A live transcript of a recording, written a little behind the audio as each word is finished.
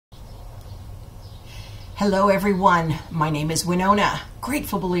Hello everyone, my name is Winona,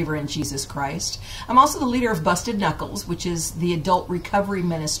 grateful believer in Jesus Christ. I'm also the leader of Busted Knuckles, which is the adult recovery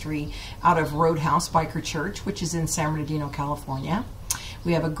ministry out of Roadhouse Biker Church, which is in San Bernardino, California.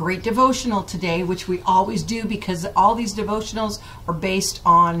 We have a great devotional today, which we always do because all these devotionals are based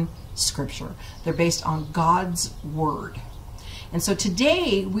on Scripture. They're based on God's Word. And so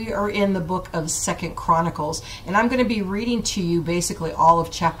today we are in the book of 2 Chronicles, and I'm going to be reading to you basically all of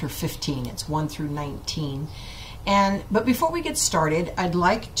chapter 15. It's 1 through 19. But before we get started, I'd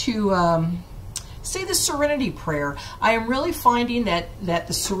like to say the Serenity Prayer. I am really finding that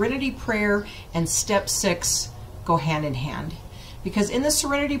the Serenity Prayer and Step 6 go hand in hand. Because in the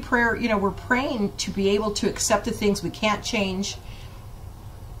Serenity Prayer, you know, we're praying to be able to accept the things we can't change,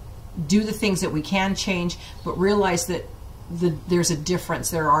 do the things that we can change, but realize that there's a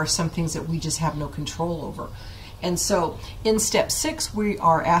difference. There are some things that we just have no control over. And so in step 6, we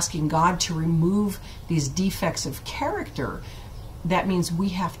are asking God to remove these defects of character. That means we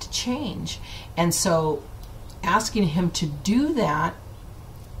have to change. And so asking Him to do that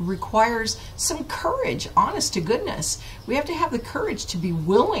requires some courage, honest to goodness. We have to have the courage to be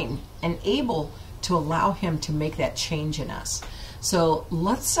willing and able to allow Him to make that change in us. So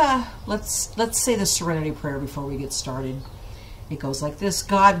let's say the Serenity Prayer before we get started. It goes like this: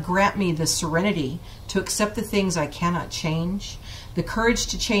 God, grant me the serenity to accept the things I cannot change, the courage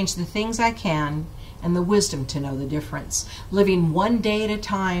to change the things I can, and the wisdom to know the difference. Living one day at a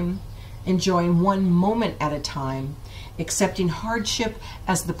time, enjoying one moment at a time, accepting hardship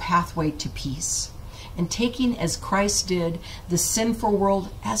as the pathway to peace, and taking, as Christ did, the sinful world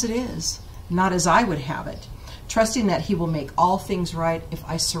as it is, not as I would have it, trusting that He will make all things right if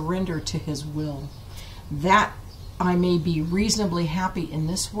I surrender to His will, that I may be reasonably happy in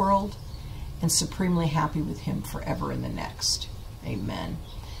this world and supremely happy with Him forever in the next. Amen.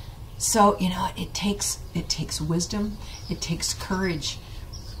 So, you know, it takes wisdom, it takes courage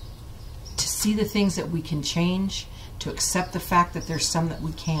to see the things that we can change, to accept the fact that there's some that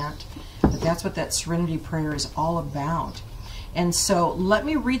we can't. But that's what that Serenity Prayer is all about. And so let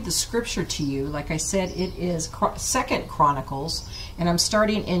me read the scripture to you. Like I said, it is 2 Chronicles, and I'm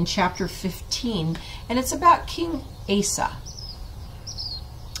starting in chapter 15, and it's about King Asa.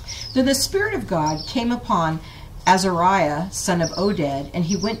 Then the Spirit of God came upon Azariah, son of Oded, and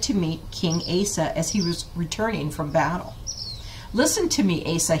he went to meet King Asa as he was returning from battle. Listen to me,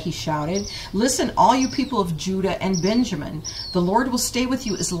 Asa, he shouted. Listen, all you people of Judah and Benjamin. The Lord will stay with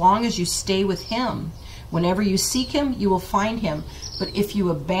you as long as you stay with Him. Whenever you seek Him, you will find Him. But if you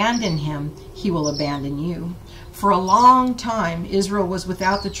abandon Him, He will abandon you. For a long time, Israel was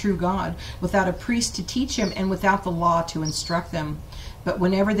without the true God, without a priest to teach him, and without the law to instruct them. But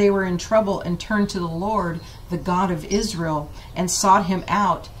whenever they were in trouble and turned to the Lord, the God of Israel, and sought Him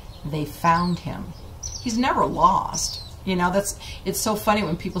out, they found Him. He's never lost. You know, it's so funny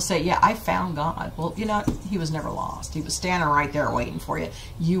when people say, yeah, I found God. Well, you know, He was never lost. He was standing right there waiting for you.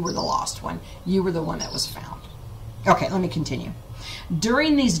 You were the lost one. You were the one that was found. Okay, let me continue.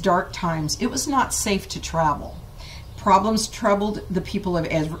 During these dark times, it was not safe to travel. Problems troubled the people of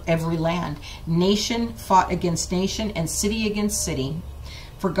every land. Nation fought against nation and city against city.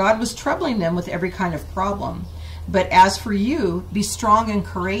 For God was troubling them with every kind of problem. But as for you, be strong and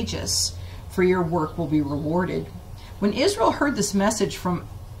courageous, for your work will be rewarded. When Israel heard this message from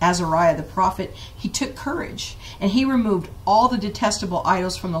Azariah the prophet, he took courage, and he removed all the detestable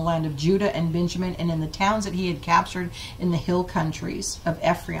idols from the land of Judah and Benjamin and in the towns that he had captured in the hill countries of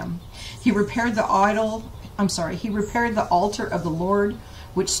Ephraim. He repaired the altar of the Lord,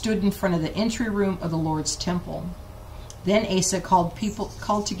 which stood in front of the entry room of the Lord's temple. Then Asa called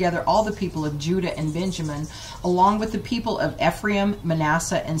together all the people of Judah and Benjamin, along with the people of Ephraim,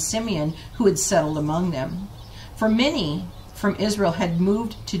 Manasseh, and Simeon, who had settled among them. For many from Israel had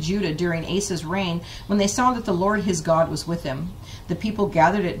moved to Judah during Asa's reign when they saw that the Lord his God was with him. The people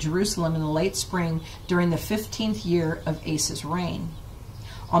gathered at Jerusalem in the late spring during the 15th year of Asa's reign.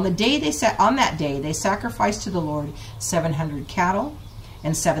 On that day they sacrificed to the Lord 700 cattle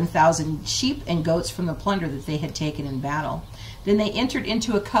and 7,000 sheep and goats from the plunder that they had taken in battle. Then they entered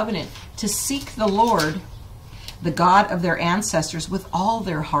into a covenant to seek the Lord, the God of their ancestors, with all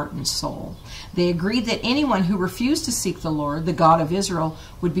their heart and soul. They agreed that anyone who refused to seek the Lord, the God of Israel,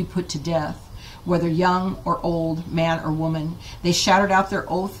 would be put to death, whether young or old, man or woman. They shouted out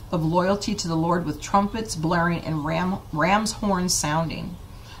their oath of loyalty to the Lord with trumpets blaring and ram's horns sounding.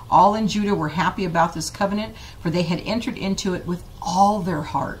 All in Judah were happy about this covenant, for they had entered into it with all their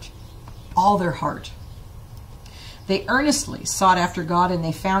heart. All their heart. They earnestly sought after God, and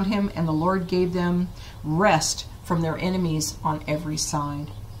they found Him, and the Lord gave them rest from their enemies on every side.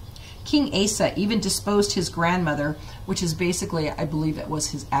 King Asa even disposed his grandmother, which is basically, I believe it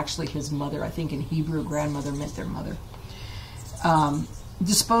was actually his mother. I think in Hebrew, grandmother meant their mother.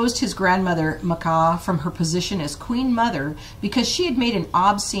 Disposed his grandmother Maacah from her position as queen mother because she had made an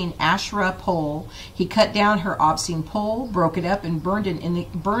obscene Asherah pole. He cut down her obscene pole, broke it up, and burned it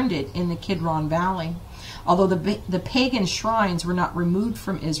in the Kidron Valley. Although the pagan shrines were not removed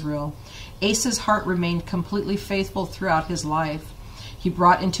from Israel, Asa's heart remained completely faithful throughout his life. He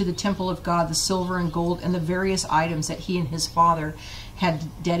brought into the temple of God the silver and gold and the various items that he and his father had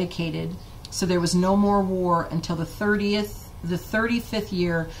dedicated. So there was no more war until the 35th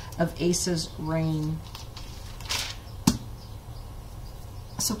year of Asa's reign.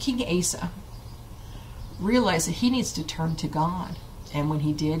 So King Asa realized that he needs to turn to God. And when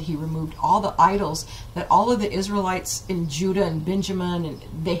he did, he removed all the idols that all of the Israelites in Judah and Benjamin, and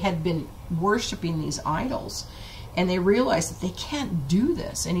they had been worshiping these idols. And they realized that they can't do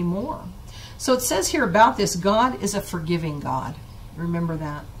this anymore. So it says here about this, God is a forgiving God. Remember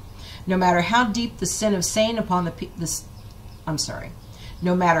that. No matter how deep the sin of sin upon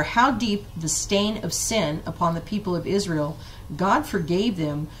no matter how deep the stain of sin upon the people of Israel, God forgave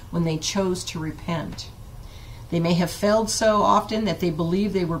them when they chose to repent. They may have failed so often that they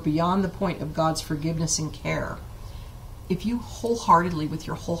believed they were beyond the point of God's forgiveness and care. If you wholeheartedly, with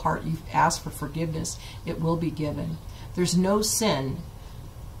your whole heart, you've asked for forgiveness, it will be given. There's no sin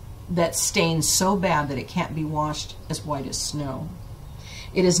that stains so bad that it can't be washed as white as snow.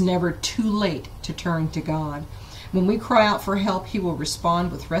 It is never too late to turn to God. When we cry out for help, he will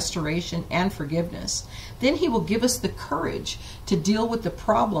respond with restoration and forgiveness. Then he will give us the courage to deal with the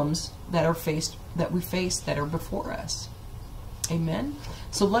problems that we face that are before us. Amen.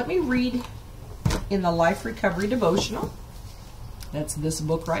 So let me read in the Life Recovery Devotional. That's this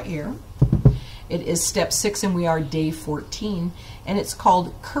book right here. It is step 6 and we are day 14, and it's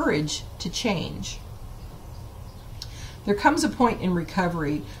called Courage to Change. There comes a point in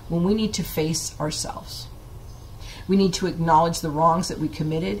recovery when we need to face ourselves. We need to acknowledge the wrongs that we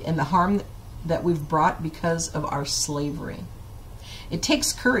committed and the harm that we've brought because of our slavery. It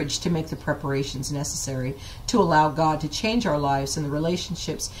takes courage to make the preparations necessary to allow God to change our lives and the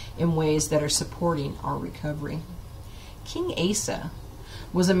relationships in ways that are supporting our recovery. King Asa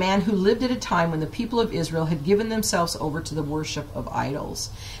was a man who lived at a time when the people of Israel had given themselves over to the worship of idols.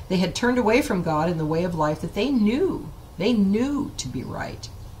 They had turned away from God in the way of life that they knew to be right.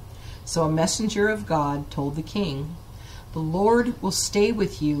 So a messenger of God told the king, "The Lord will stay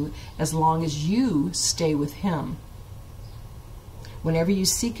with you as long as you stay with him. Whenever you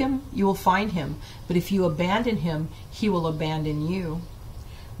seek him, you will find him. But if you abandon him, he will abandon you."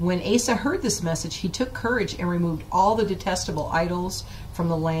 When Asa heard this message, he took courage and removed all the detestable idols from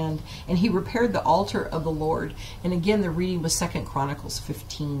the land, and he repaired the altar of the Lord. And again, the reading was 2 Chronicles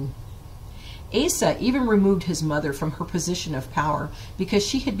 15. Asa even removed his mother from her position of power because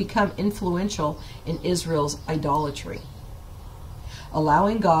she had become influential in Israel's idolatry.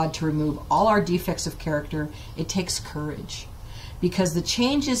 Allowing God to remove all our defects of character, it takes courage, because the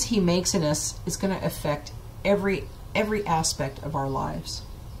changes he makes in us is going to affect every aspect of our lives.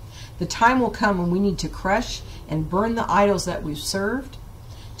 The time will come when we need to crush and burn the idols that we've served,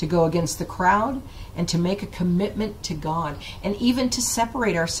 to go against the crowd, and to make a commitment to God, and even to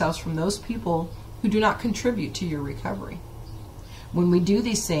separate ourselves from those people who do not contribute to your recovery. When we do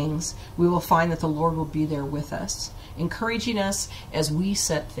these things, we will find that the Lord will be there with us, encouraging us as we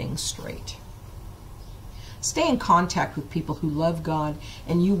set things straight. Stay in contact with people who love God,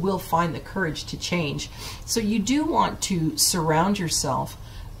 and you will find the courage to change. So you do want to surround yourself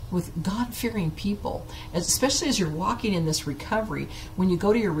with God-fearing people, especially as you're walking in this recovery. When you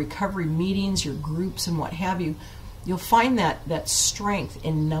go to your recovery meetings, your groups, and what have you, you'll find that strength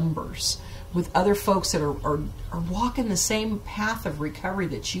in numbers with other folks that are walking the same path of recovery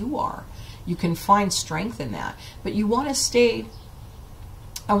that you are. You can find strength in that. But you want to stay,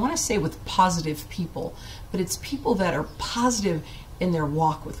 I want to say, with positive people, but it's people that are positive in their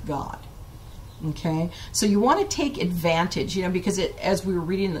walk with God. Okay, so you want to take advantage, because as we were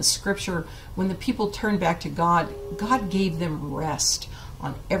reading the scripture, when the people turned back to God, God gave them rest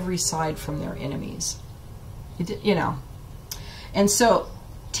on every side from their enemies. And so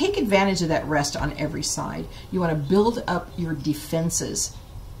take advantage of that rest on every side. You want to build up your defenses.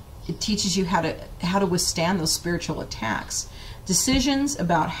 It teaches you how to withstand those spiritual attacks. Decisions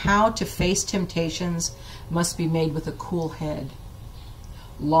about how to face temptations must be made with a cool head,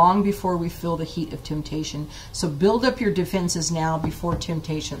 long before we feel the heat of temptation. So build up your defenses now before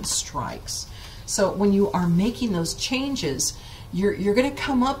temptation strikes. So when you are making those changes, you're going to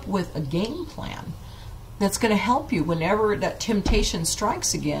come up with a game plan. that's going to help you whenever that temptation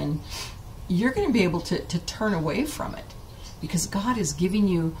strikes again. You're going to be able to turn away from it, because God is giving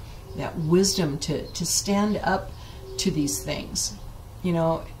you that wisdom to stand up to these things, you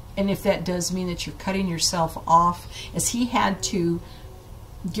know. And if that does mean that you're cutting yourself off, as he had to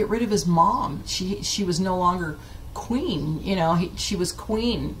get rid of his mom. She was no longer queen, you know. She was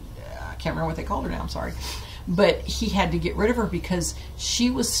queen. I can't remember what they called her now, I'm sorry. But he had to get rid of her because she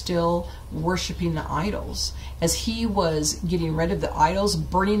was still worshiping the idols. As he was getting rid of the idols,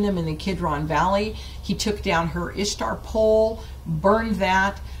 burning them in the Kidron Valley, he took down her Ishtar pole, burned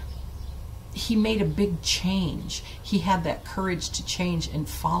that. He made a big change. He had that courage to change and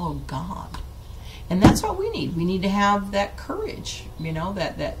follow God. And that's what we need. We need to have that courage, you know,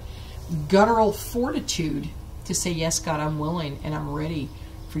 that guttural fortitude to say, yes, God, I'm willing and I'm ready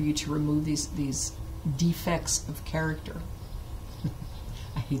for you to remove these defects of character.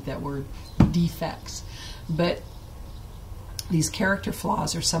 I hate that word, defects. But these character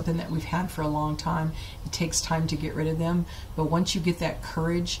flaws are something that we've had for a long time. It takes time to get rid of them. But once you get that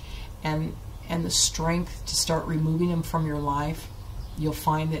courage and the strength to start removing them from your life, you'll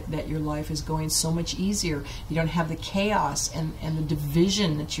find that your life is going so much easier. You don't have the chaos and the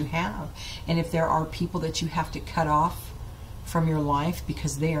division that you have. And if there are people that you have to cut off from your life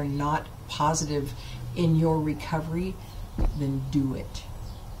because they are not positive in your recovery, then do it.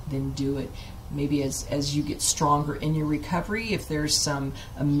 Then do it. Maybe as you get stronger in your recovery, if there's some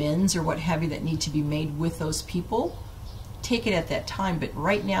amends or what have you that need to be made with those people, take it at that time. But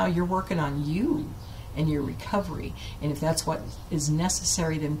right now you're working on you and your recovery. And if that's what is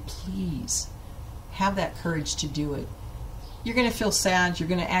necessary, then please have that courage to do it. You're going to feel sad. You're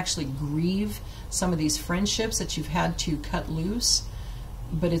going to actually grieve some of these friendships that you've had to cut loose,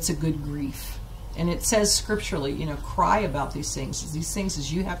 but it's a good grief. And it says scripturally, you know, cry about these things. These things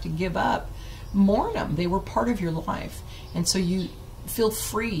as you have to give up, mourn them. They were part of your life. And so you feel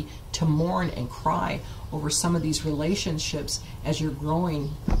free to mourn and cry over some of these relationships as you're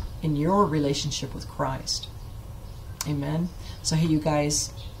growing in your relationship with Christ. Amen. So hey, you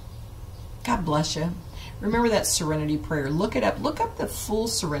guys, God bless you. Remember that serenity prayer. Look it up. Look up the full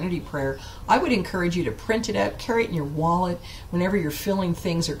serenity prayer. I would encourage you to print it up, carry it in your wallet. Whenever you're feeling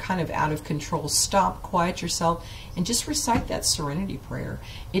things are kind of out of control, stop, quiet yourself, and just recite that serenity prayer.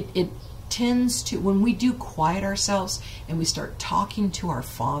 It tends to, when we do quiet ourselves and we start talking to our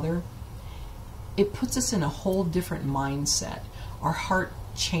Father, it puts us in a whole different mindset. Our heart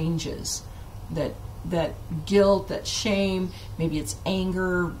changes. That guilt, that shame, maybe it's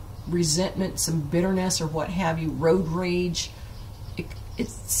anger, resentment, some bitterness or what have you, road rage, it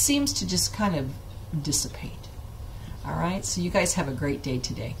seems to just kind of dissipate. All right, so you guys have a great day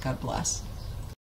today. God bless.